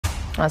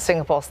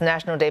Singapore's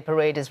National Day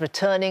Parade is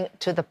returning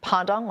to the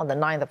Padang on the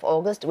 9th of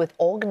August, with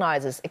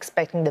organisers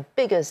expecting the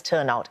biggest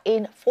turnout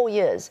in 4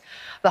 years.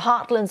 The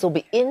heartlands will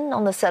be in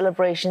on the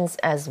celebrations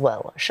as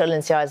well.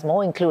 Sherlyn Sia has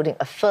more, including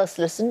a first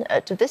listen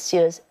to this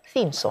year's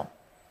theme song.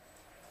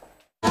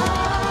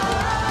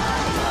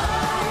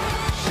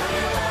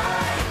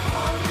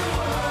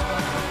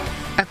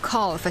 A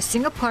call for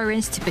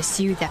Singaporeans to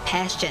pursue their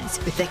passions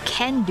with a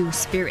can-do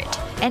spirit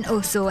and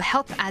also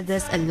help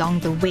others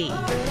along the way.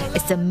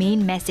 It's the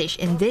main message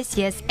in this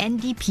year's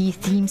NDP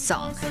theme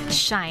song,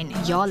 Shine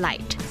Your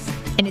Light.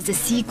 And it's a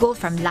sequel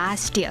from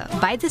last year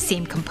by the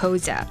same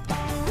composer.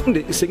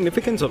 The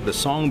significance of the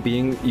song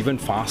being even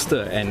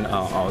faster and,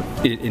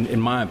 in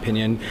my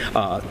opinion,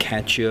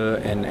 catchier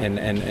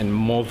and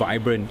more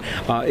vibrant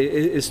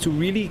is to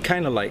really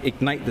kind of like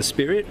ignite the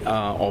spirit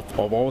of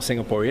all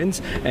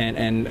Singaporeans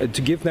and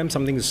to give them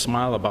something to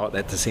smile about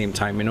at the same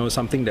time, you know,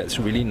 something that's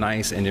really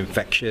nice and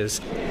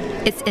infectious.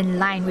 It's in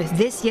line with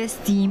this year's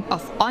theme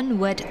of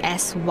Onward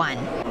as One,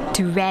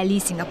 to rally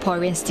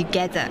Singaporeans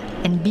together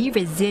and be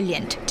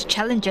resilient to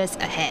challenges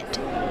ahead.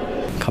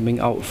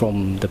 Coming out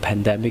from the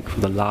pandemic for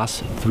the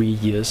last 3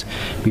 years,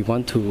 we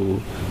want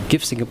to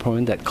give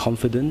Singaporeans that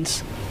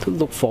confidence to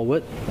look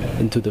forward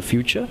into the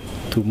future,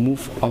 to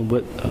move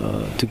onward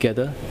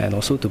together, and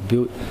also to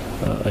build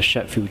a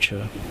shared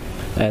future.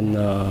 And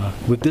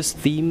with this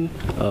theme,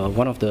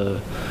 one of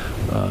the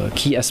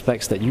key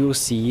aspects that you will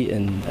see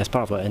as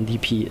part of our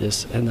NDP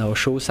is in our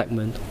show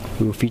segment,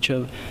 we will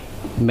feature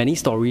many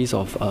stories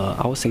of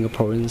our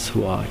Singaporeans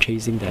who are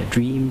chasing their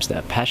dreams,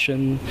 their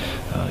passion,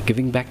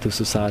 giving back to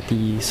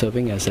society,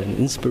 serving as an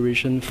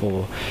inspiration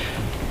for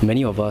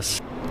many of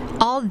us.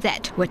 All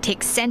that will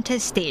take centre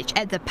stage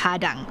at the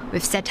Padang,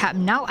 with setup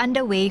now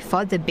underway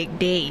for the big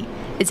day.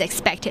 It's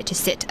expected to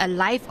sit a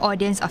live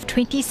audience of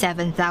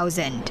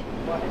 27,000.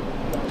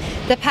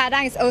 The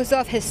Padang is also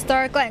of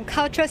historical and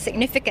cultural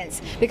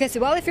significance because,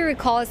 well, if you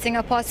recall,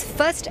 Singapore's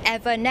first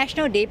ever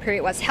National Day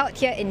Parade was held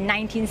here in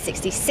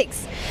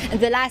 1966. And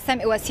the last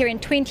time it was here in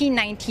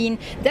 2019,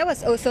 that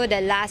was also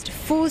the last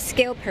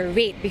full-scale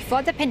parade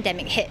before the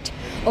pandemic hit.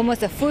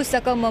 Almost a full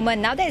circle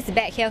moment now that it's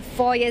back here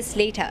 4 years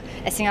later,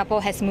 as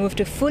Singapore has moved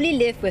to fully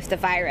live with the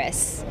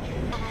virus.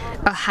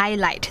 A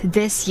highlight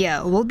this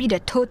year will be the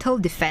Total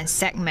Defence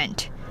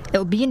segment. It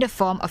will be in the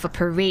form of a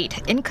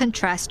parade in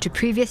contrast to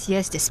previous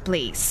year's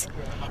displays.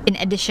 In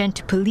addition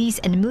to police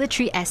and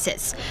military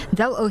assets,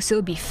 there will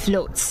also be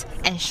floats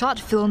and short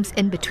films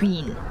in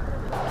between.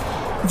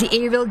 The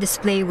aerial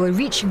display will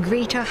reach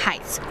greater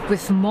heights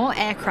with more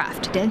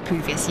aircraft than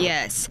previous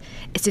years.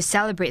 It's to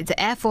celebrate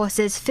the Air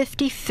Force's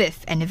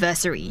 55th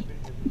anniversary.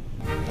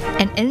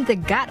 And in the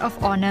Guard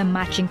of Honour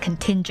marching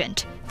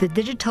contingent, the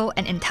Digital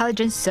and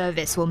Intelligence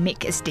Service will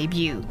make its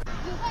debut.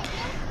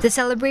 The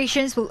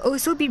celebrations will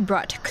also be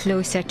brought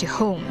closer to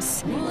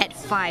homes. At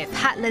 5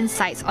 heartland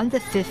sites on the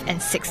 5th and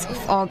 6th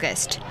of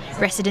August,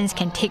 residents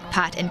can take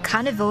part in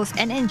carnivals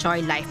and enjoy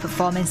live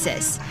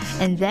performances.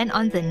 And then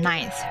on the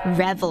 9th,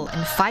 revel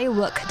in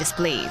firework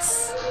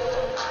displays.